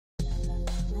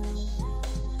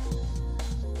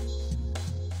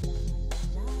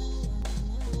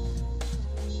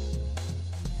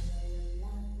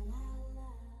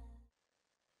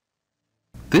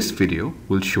This video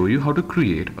will show you how to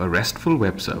create a RESTful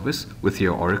web service with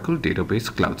your Oracle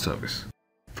Database Cloud Service.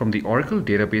 From the Oracle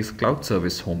Database Cloud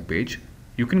Service homepage,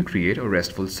 you can create a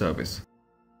RESTful service.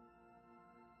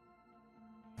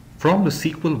 From the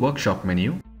SQL Workshop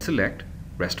menu, select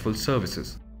RESTful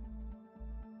Services.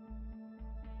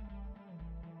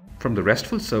 From the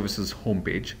RESTful Services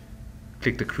homepage,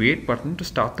 click the Create button to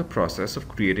start the process of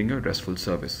creating a RESTful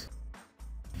service.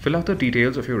 Fill out the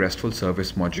details of your RESTful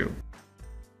service module.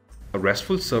 A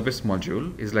RESTful service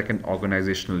module is like an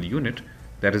organizational unit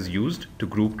that is used to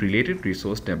group related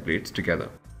resource templates together.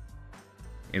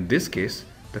 In this case,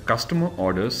 the customer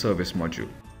orders service module.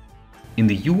 In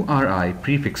the URI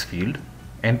prefix field,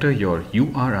 enter your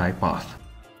URI path.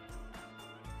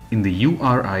 In the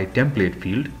URI template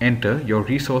field, enter your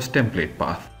resource template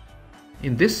path.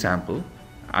 In this sample,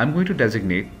 I'm going to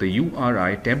designate the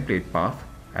URI template path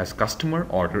as customer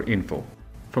order info.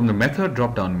 From the method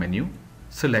drop-down menu,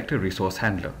 select a resource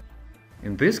handler.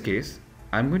 In this case,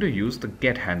 I'm going to use the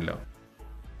get handler.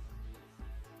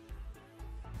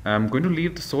 I'm going to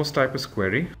leave the source type as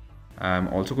query. I'm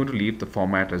also going to leave the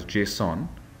format as JSON.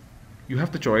 You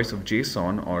have the choice of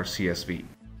JSON or CSV.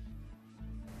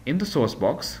 In the source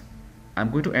box,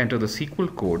 I'm going to enter the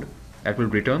SQL code that will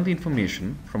return the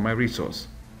information from my resource.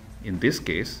 In this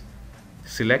case,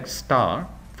 select star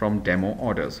from demo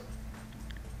orders.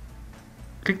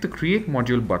 Click the Create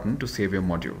Module button to save your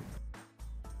module.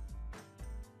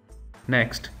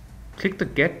 Next, click the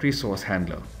Get Resource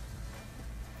Handler.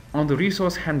 On the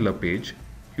Resource Handler page,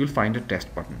 you'll find a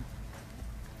Test button.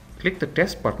 Click the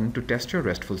Test button to test your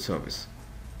RESTful service.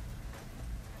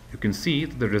 You can see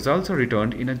that the results are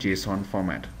returned in a JSON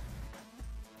format.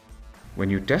 When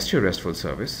you test your RESTful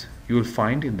service, you will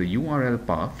find in the URL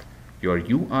path your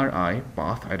URI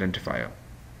path identifier.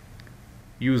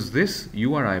 Use this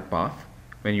URI path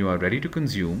when you are ready to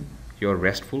consume your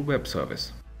RESTful web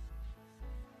service.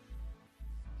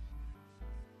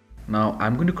 Now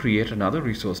I'm going to create another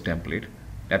resource template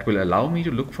that will allow me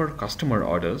to look for customer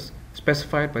orders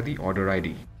specified by the order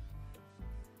ID.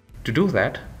 To do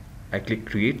that, I click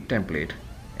Create Template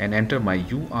and enter my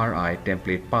URI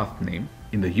template path name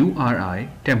in the URI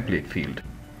template field.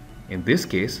 In this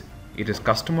case, it is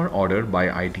customer order by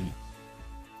ID.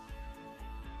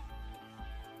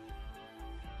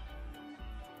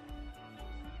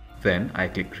 Then I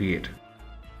click Create.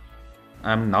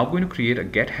 I'm now going to create a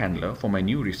get handler for my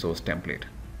new resource template.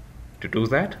 To do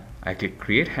that, I click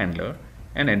Create Handler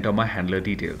and enter my handler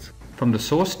details. From the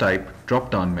source type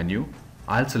drop-down menu,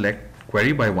 I'll select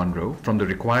Query by one row. From the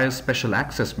Requires Special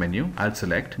Access menu, I'll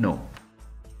select No.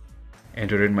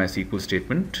 Enter in my SQL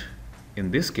statement. In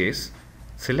this case,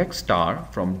 select star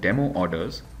from demo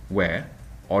orders where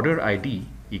order ID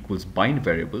equals bind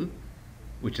variable,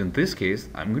 which in this case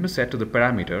I'm going to set to the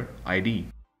parameter ID.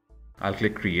 I'll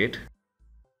click Create.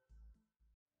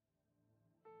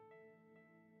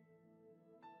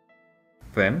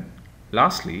 Then,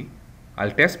 lastly,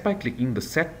 I'll test by clicking the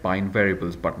Set Bind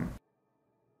Variables button.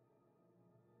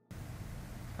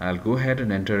 I'll go ahead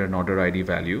and enter an order ID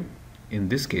value. In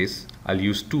this case, I'll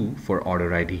use 2 for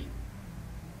order ID.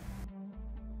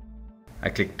 I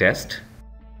click Test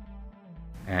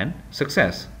and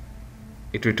Success.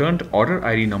 It returned order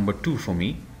ID number 2 for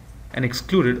me and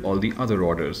excluded all the other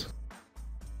orders.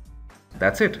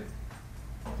 That's it.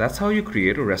 That's how you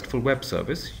create a RESTful web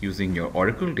service using your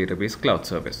Oracle Database Cloud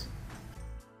Service.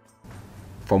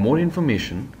 For more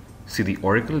information, see the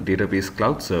Oracle Database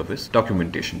Cloud Service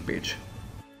documentation page.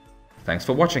 Thanks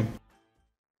for watching.